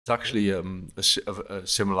There's actually a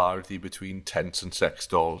similarity between tents and sex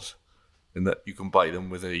dolls in that you can buy them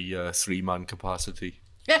with a three-man capacity.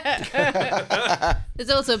 There's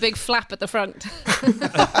also a big flap at the front.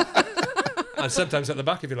 And sometimes at the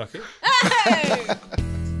back if you're lucky. Hey!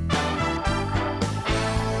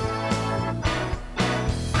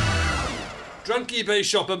 Drunk eBay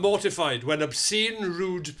shopper mortified when obscene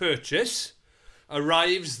rude purchase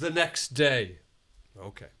arrives the next day.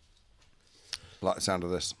 Okay. Like the sound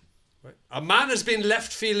of this. Right. A man has been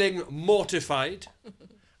left feeling mortified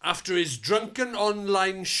after his drunken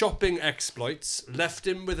online shopping exploits left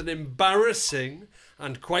him with an embarrassing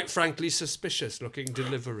and quite frankly suspicious looking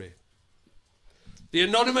delivery. The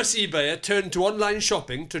anonymous eBayer turned to online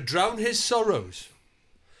shopping to drown his sorrows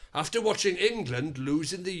after watching England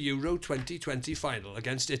lose in the Euro 2020 final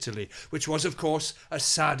against Italy, which was, of course, a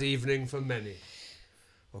sad evening for many.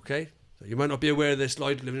 Okay? So you might not be aware of this,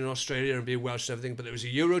 Lloyd, living in Australia and being Welsh and everything, but it was a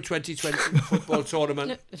Euro 2020 football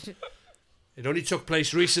tournament. It only took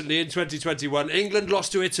place recently in 2021. England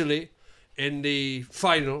lost to Italy in the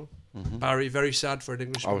final. Mm-hmm. Barry, very sad for an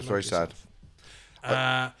Englishman. I was very sad.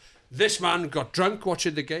 This man got drunk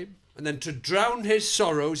watching the game, and then to drown his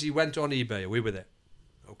sorrows, he went on eBay. Are we with it?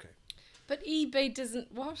 Okay. But eBay doesn't...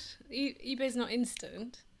 What? eBay's not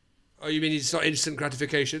instant. Oh, you mean it's not instant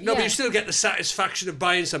gratification? No, but you still get the satisfaction of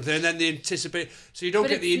buying something and then the anticipation. So you don't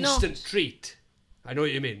get the instant treat. I know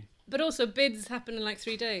what you mean. But also bids happen in like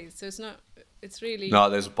 3 days, so it's not... It's really... No,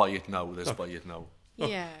 there's buy it now. Buy it now.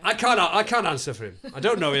 Yeah. I can't answer for him. I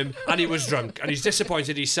don't know him, and he was drunk, and he's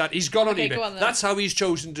disappointed. He's sad. He's gone on eBay. Go on, that's how he's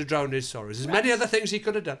chosen to drown his sorrows. There's many other things he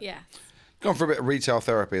could have done. Yeah. Gone for a bit of retail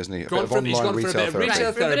therapy, hasn't he? He's gone for a bit of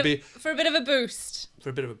retail therapy. For a bit of a boost. For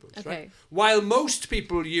a bit of a boost, okay. Right? While most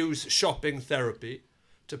people use shopping therapy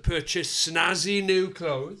to purchase snazzy new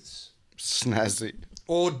clothes. Snazzy.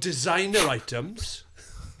 Or designer items.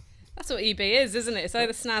 That's what eBay is, isn't it? It's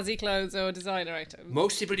either snazzy clothes or designer items.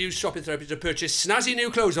 Most people use shopping therapy to purchase snazzy new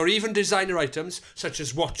clothes or even designer items, such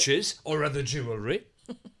as watches or other jewellery.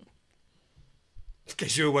 In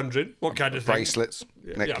case you were wondering, what kind of bracelets,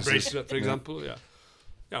 thing? necklaces. Yeah, bracelet, for example, yeah.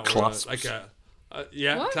 Or, clasps. What? Clasps.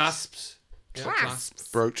 Clasps? Yeah, clasps.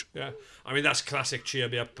 Brooch. Yeah. I mean, that's classic cheer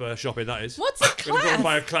me up shopping, that is. What's a I'm going to go and clasp?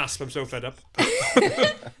 buy a clasp, I'm so fed up.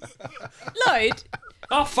 Lloyd?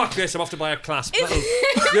 Oh, fuck this, I'm off to buy a clasp.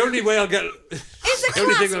 The only way I'll get... Is a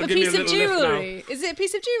clasp a piece of jewellery? Is it a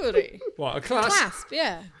piece of jewellery? What, a clasp? Clasp,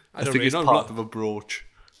 yeah. I don't think really it's know. part of a brooch.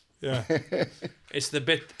 Yeah. It's the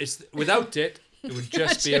bit... Without it, it would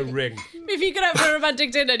just be a ring. If you go out for a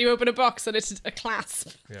romantic dinner and you open a box and it's a clasp.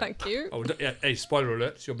 Yeah. Thank you. Oh, yeah. Hey, spoiler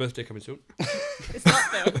alert, it's your birthday coming soon. It's not,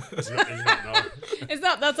 though. It's not, no. It's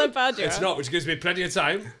not, that's how bad you are. It's not, which gives me plenty of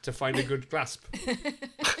time to find a good clasp.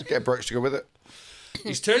 Get a brooch to go with it.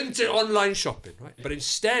 He's turned to online shopping, right? But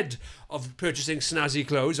instead of purchasing snazzy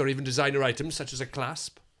clothes or even designer items such as a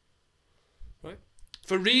clasp, right?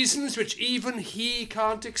 For reasons which even he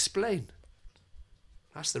can't explain.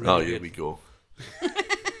 That's the real Oh, here we go.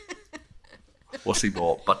 What's he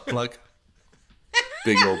bought? Butt plug?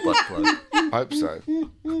 Big old butt plug. I hope so.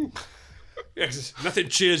 Yes, nothing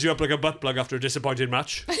cheers you up like a butt plug after a disappointing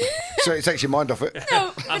match. So it takes your mind off it.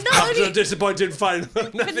 No, but not After only, a disappointing final,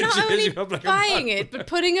 nothing but not cheers only you up like buying a butt it, but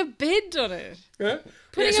putting a bid on it. Yeah?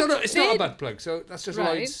 Putting It's a not a bid- butt plug, so that's just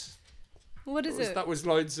Right. Lloyd's... What is it? That was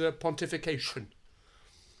Lloyd's pontification.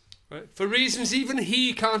 Right? For reasons even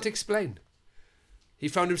he can't explain. He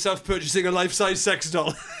found himself purchasing a life-size sex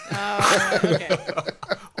doll. Oh, okay.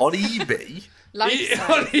 On eBay? On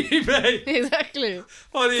eBay. Exactly.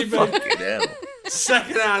 On eBay. Fucking hell.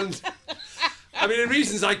 Second hand. I mean, the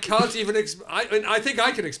reasons I can't even I think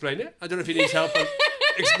I can explain it. I don't know if he needs help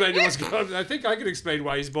explaining what's going on. I think I can explain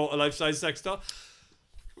why he's bought a life-size sex doll.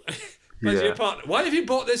 Yeah. Why have you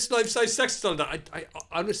bought this life-size sex doll? I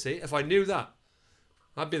honestly, if I knew that,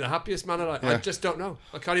 I'd be the happiest man alive. Yeah. I just don't know.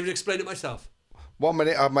 I can't even explain it myself. 1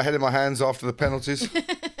 minute, I have my head in my hands after the penalties.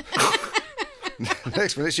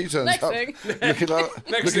 Next minute, she turns Next up, thing.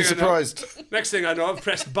 looking surprised. Next thing I know, I've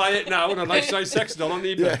pressed buy it now on a life-size sex doll on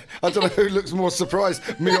eBay. Yeah, I don't know who looks more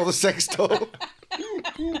surprised, me or the sex doll.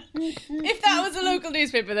 If that was a local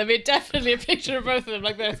newspaper, there'd be definitely a picture of both of them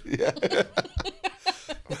like this. Yeah.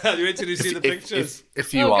 Well, you wait till you see the pictures.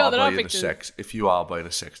 If you Oh, are God, there are buying a pictures. buying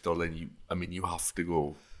a sex doll, then you have to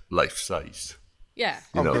go life-sized. Yeah.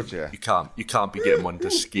 You know, God, yeah. you can't be getting one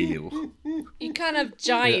to scale. You can't have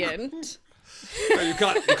giant. No, you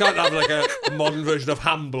can't have like a modern version of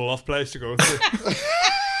Hamble off Place to go.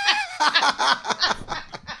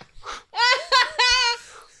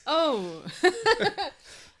 Oh.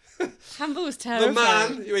 Llanbobl was The terrifying.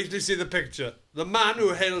 man, you actually see the picture. The man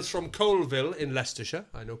who hails from Colville in Leicestershire,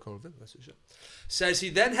 I know Colville, Leicestershire, says he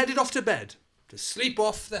then headed off to bed to sleep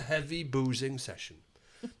off the heavy boozing session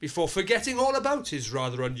before forgetting all about his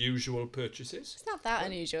rather unusual purchases. It's not that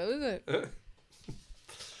unusual, is it?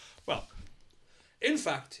 Well, in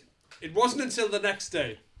fact, it wasn't until the next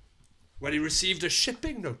day when he received a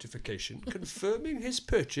shipping notification confirming his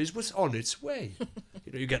purchase was on its way.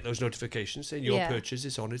 You know, you get those notifications saying your purchase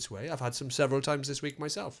is on its way. I've had some several times this week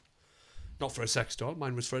myself. Not for a sex doll,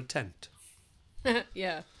 mine was for a tent.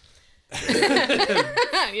 Yeah.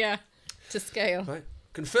 Yeah. To scale. Right.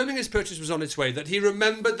 Confirming his purchase was on its way, that he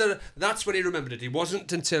remembered that's when he remembered it. It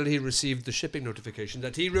wasn't until he received the shipping notification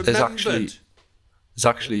that he remembered. There's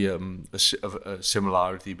actually a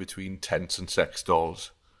similarity between tents and sex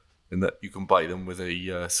dolls in that you can buy them with a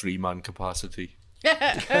 3-man capacity.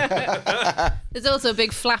 There's also a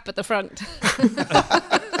big flap at the front.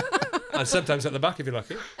 And sometimes at the back if you're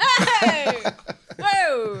lucky. Hey!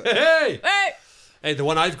 Whoa! Hey! Hey! Hey, the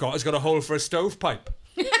one I've got has got a hole for a stovepipe.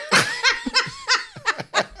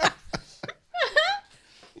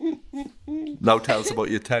 Now tell us about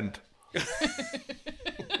your tent.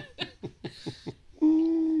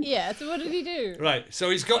 Yeah, so what did he do? Right, so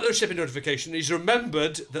he's got the shipping notification. He's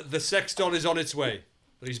remembered that the sex doll is on its way.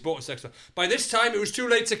 That he's bought a sex doll. By this time, it was too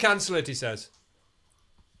late to cancel it, he says.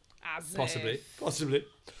 Possibly.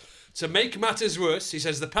 To make matters worse, he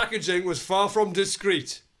says the packaging was far from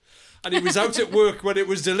discreet. And he was out at work when it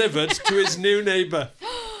was delivered to his new neighbour.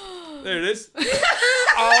 There it is.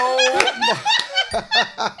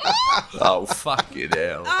 Oh, fucking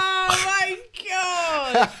hell. Oh my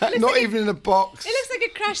god! Not even in a box. It looks like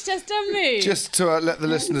a crash test dummy. Just to let the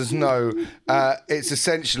listeners know, it's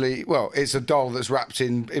essentially, well, it's a doll that's wrapped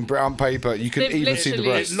in brown paper. You can They've even see the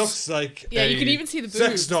literally- breasts. It looks like You can even see the sex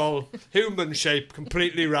boobs. doll, human shape,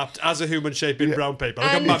 completely wrapped as a human shape in brown paper.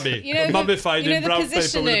 Like And a mummy. you know Mummified the in brown paper with a big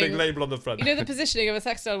positioning- label on the front. You know the positioning of a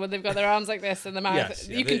sex doll when they've got their arms like this and the mouth. Yes,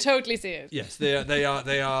 yeah, You can totally see it. Yes, they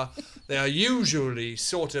are usually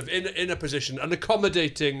sort of in a position, an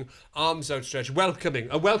accommodating, arms outstretched,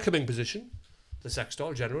 a welcoming position. The sex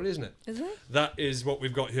doll, generally, isn't it? Is it? That is what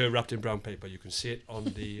we've got here, wrapped in brown paper. You can see it on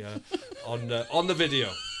the on the video.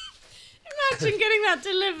 Imagine getting that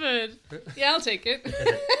delivered. Yeah, I'll take it.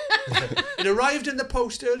 It arrived in the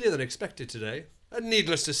post earlier than expected today, and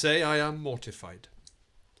needless to say, I am mortified.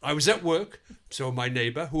 I was at work, so my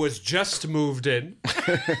neighbour, who has just moved in,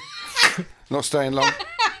 Not staying long.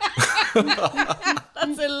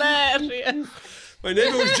 That's hilarious. my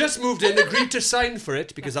neighbour who's just moved in agreed to sign for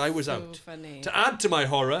it because I was So out. funny. To add to my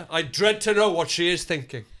horror, I dread to know what she is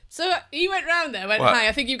thinking. So you went round there, went, What? hi,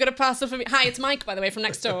 I think you've got a parcel for me. Hi, it's Mike, by the way, from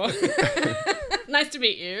next door. Nice to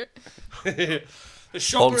meet you. The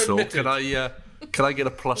shopper Also, admitted. can I get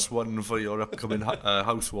a +1 for your upcoming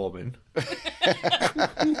housewarming?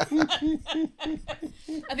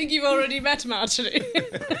 I think you've already met him, actually.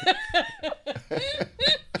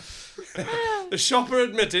 The shopper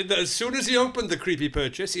admitted that as soon as he opened the creepy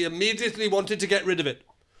purchase, he immediately wanted to get rid of it,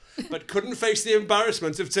 but couldn't face the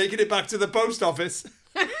embarrassment of taking it back to the post office.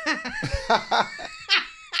 Can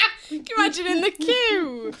you imagine in the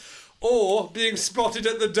queue? Or being spotted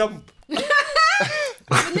at the dump.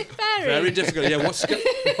 With Nick Berry. Very difficult. Yeah, what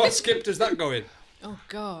skip does that go in? Oh,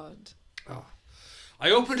 God. I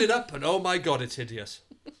opened it up and oh my god, it's hideous.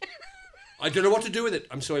 I don't know what to do with it.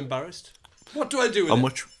 I'm so embarrassed. What do I do with How it?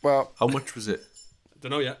 much? Well, How much was it? Don't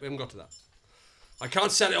know yet. We haven't got to that. I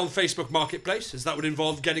can't sell it on Facebook Marketplace, as that would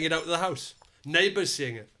involve getting it out of the house. Neighbours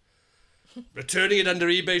seeing it. Returning it under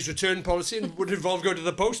eBay's return policy would involve going to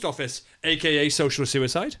the post office, aka social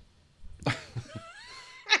suicide.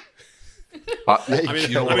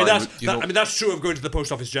 That's true of going to the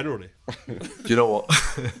post office generally. Do you know what?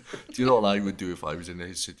 Do you know what I would do if I was in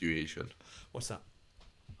his situation? What's that?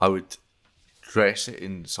 I would dress it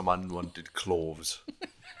in some unwanted clothes,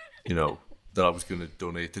 you know, that I was going to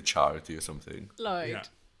donate to charity or something. Lloyd, Yeah.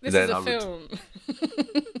 this Then is a I would- film.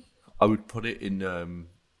 I would put it in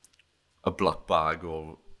a black bag,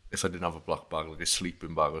 or if I didn't have a black bag, like a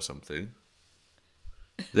sleeping bag or something.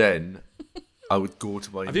 Then I would go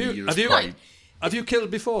to my nearest pint. Have you killed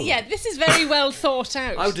before? Yeah, this is very well thought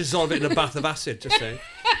out. I would dissolve it in a bath of acid, just saying.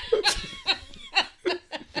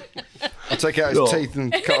 I'll take out his teeth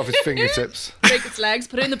and cut off his fingertips. Break its legs,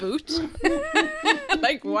 put it in the boot.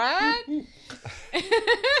 Like, what?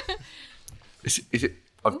 Is it?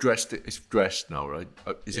 I've dressed it. It's dressed now, right?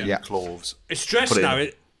 Is it Yeah. in clothes? It's dressed Put it now.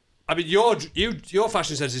 in. Your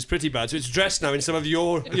fashion sense is pretty bad, so it's dressed now in some of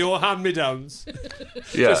your hand-me-downs.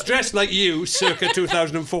 Yeah. It's dressed like you, circa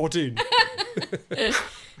 2014.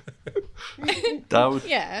 down.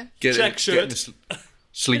 Yeah. Check shirt. Get in a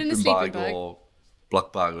sleeping sleeping bag bag. or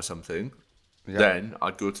black bag or something. Yeah. Then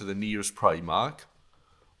I'd go to the nearest Primark,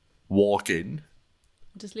 walk in,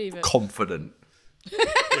 Just leave it. confident.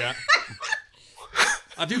 Yeah.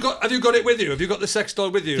 Have you got it with you? Have you got the sex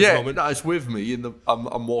doll with you at the Yeah, moment? no, it's with me.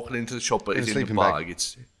 I'm walking into the shop, but In a it's in the sleeping bag. bag.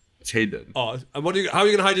 It's hidden. Oh, and how are you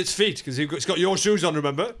going to hide its feet? Because it's got your shoes on,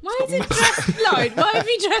 remember? Why is it dressed, Lloyd? Why have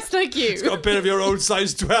you dressed like you? It's got a bit of your own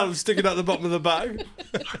size 12 sticking out the bottom of the bag.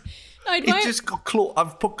 Lloyd, It just got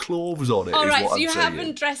I've put clothes on it. All is right, what so I'm you saying.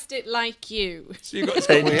 haven't dressed it like you. So you got.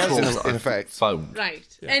 Any he has clothes in I've effect. found.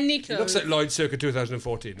 Right. Any It clothes. looks like Lloyd circa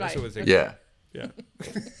 2014. That's Right. what we're thinking. Yeah. Yeah.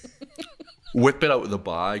 Whip it out of the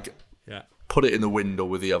bag, Yeah. put it in the window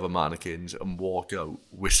with the other mannequins, and walk out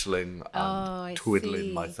whistling and I twiddling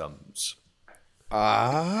see. my thumbs.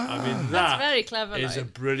 Ah. I mean, That's that very clever, is a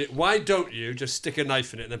Lloyd. brilliant. Why don't you just stick a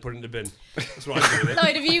knife in it and then put it in the bin? That's what I'm doing.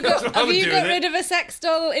 Lloyd, have you That's got what I have would you do got with it. rid of a sex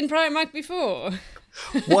doll in Primark before?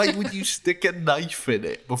 Why would you stick a knife in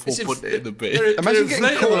it before putting it in the bin? They're Imagine getting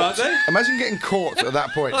inflatable, aren't caught. they? Imagine getting caught at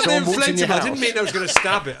that point. Aren't they Someone walks in your inflatable? I house. didn't mean I was going to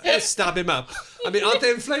stab it. Let's stab him up. I mean, aren't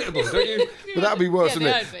they inflatable? Don't you? But that'd be worse, Yeah,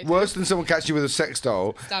 wouldn't they it? are inflatable. Worse than someone catching you with a sex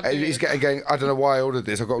doll. Stab And you. he's going, I don't know why I ordered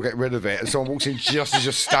this. I've got to get rid of it. And someone walks in just as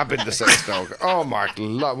you're stabbing the sex doll. Oh my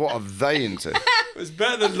lord, what are they into? It's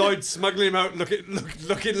better than Lloyd smuggling him out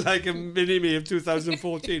looking like a mini-me of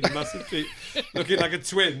 2014, a massive feet, looking like a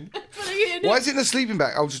twin. Why is it in a sleeping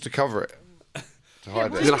bag? Oh, just to cover it. To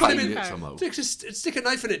hide You're it. gonna put hide him in- it somehow. Stick a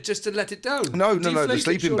knife in it just to let it down. No, the Deflate it,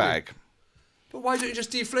 sleeping surely. bag. But why don't you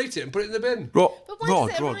just deflate it and put it in the bin? Rod, But why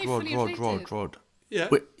does it Rod, arrive Rod, fully Rod, inflated? Rod. Yeah.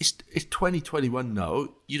 Wait, it's 2021 now.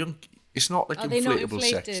 You don't. It's not like Are they not inflatable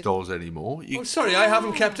sex inflated? dolls anymore. You, Oh, sorry, I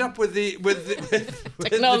haven't kept up with the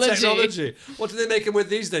Technology. the technology. What do they make them with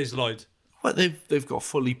these days, Lloyd? well, they've got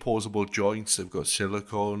fully posable joints. They've got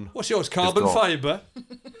silicone. What's yours? Carbon got- fibre.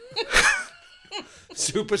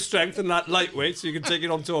 Super strength and that lightweight, so you can take it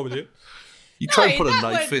on tour with you. You try and No, put a that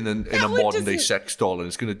knife one- in that a one modern day doesn't- sex doll, and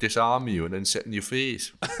it's going to disarm you and then sit in your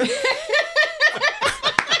face.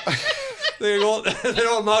 They're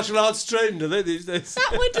all martial arts trained, are they, these days?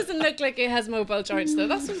 That one doesn't look like it has mobile joints though.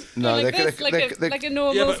 That's No, like they're- this, they're- like a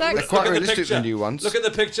normal but sex. look quite at the realistic, picture. the new ones. Look at the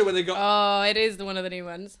picture when they got. Oh, it is one of the new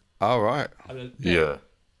ones. Oh, right. Yeah.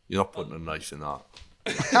 You're not putting a knife in that.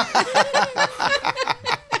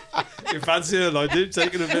 You fancy her, Lloyd? You're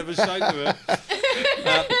taking a bit of a shine to her.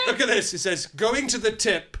 Look at this. It says, going to the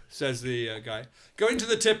tip, says the guy. Going to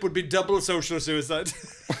the tip would be double social suicide.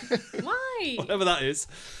 Why? Whatever that is.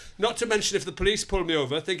 Not to mention if the police pull me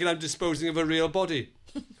over thinking I'm disposing of a real body.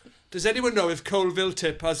 Does anyone know if Colville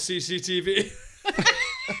Tip has CCTV?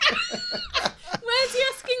 Where's he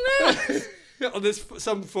asking that? On this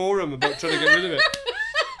some forum about trying to get rid of it.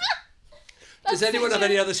 Does anyone have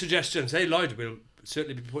any other suggestions? Hey Lloyd, we'll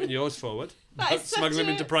certainly be putting yours forward. That is Smuggle such them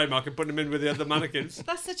into Primark and put them in with the other mannequins.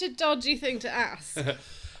 That's such a dodgy thing to ask.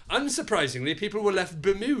 Unsurprisingly, people were left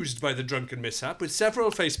bemused by the drunken mishap, with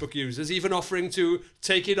several Facebook users even offering to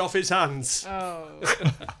take it off his hands.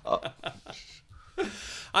 Oh.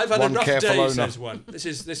 I've had One a rough careful day, owner. says one. This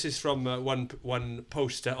is from one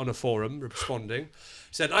poster on a forum responding.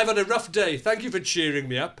 Said, I've had a rough day. Thank you for cheering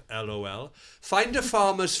me up. LOL. Find a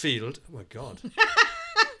farmer's field. Oh my God.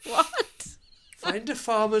 What? Find a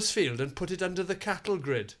farmer's field and put it under the cattle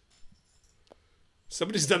grid.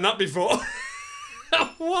 Somebody's done that before.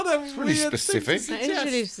 What a really weird specific. thing to That is suggest.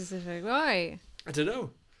 really specific. Why? I don't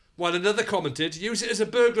know. While another commented, use it as a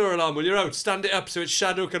burglar alarm when you're out. Stand it up so its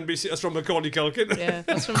shadow can be seen. That's from Macaulay Culkin. Yeah,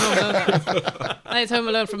 that's from Home Alone. It's Home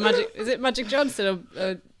Alone from Magic. Is it Magic Johnson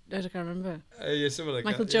or I can't remember. Yeah, something like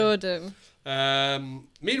Michael that. Yeah. Jordan.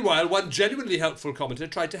 Meanwhile, one genuinely helpful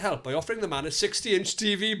commenter tried to help by offering the man a 60-inch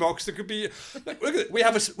TV box that could be. Look at it. We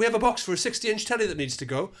have a box for a 60-inch telly that needs to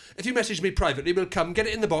go. If you message me privately, we'll come, get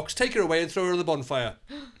it in the box, take her away, and throw her on the bonfire.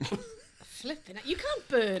 Flipping it. You can't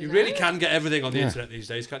burn You that. really can get everything on the internet these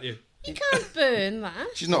days, can't you? You can't burn that.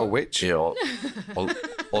 She's not a witch. Yeah, all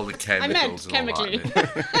the chemicals and all chemically.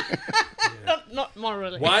 that. in it. Not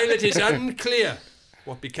morally. While it is unclear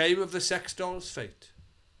what became of the sex doll's fate,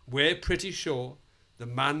 we're pretty sure the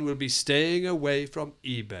man will be staying away from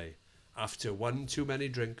eBay after one too many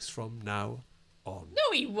drinks from now on.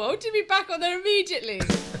 No, he won't. He'll be back on there immediately.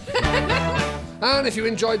 And if you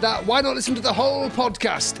enjoyed that, why not listen to the whole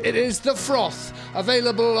podcast? It is The Froth,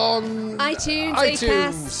 available on iTunes,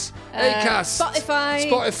 iTunes, Acast.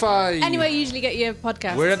 Spotify. Anywhere you usually get your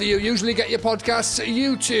podcasts. Wherever you usually get your podcasts,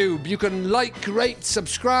 YouTube. You can like, rate,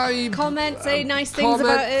 subscribe. Comment, say nice things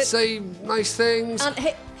about it. Say nice things. And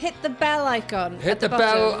hit the bell icon. Hit the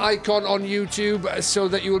bell icon on YouTube so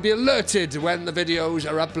that you will be alerted when the videos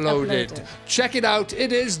are uploaded. Check it out.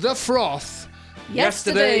 It is The Froth.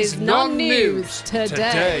 Yesterday's non-news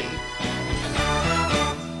today.